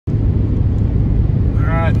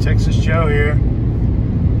Alright, Texas Joe here.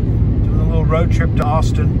 Doing a little road trip to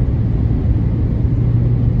Austin.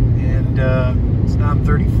 And it's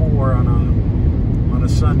 9:34 on a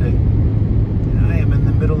Sunday. And I am in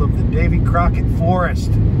the middle of the Davey Crockett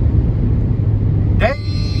forest.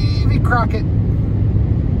 Davey Crockett,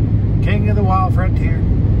 king of the wild frontier.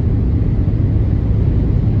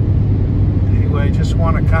 Anyway, just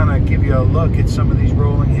want to kind of give you a look at some of these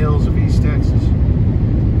rolling hills of East Texas.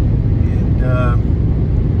 And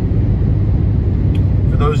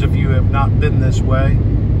for those of you who have not been this way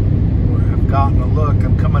or have gotten a look,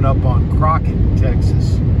 I'm coming up on Crockett,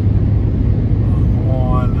 Texas,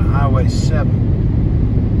 on Highway 7.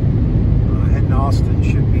 Heading to Austin,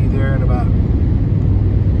 should be there in about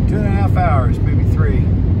 2.5 hours, maybe 3.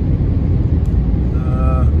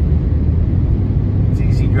 It's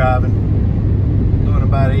easy driving. Doing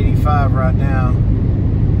about 85 right now.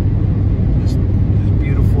 Just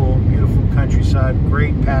beautiful, beautiful countryside,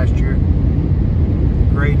 great pasture,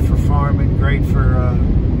 great for farming, great for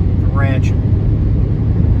ranching.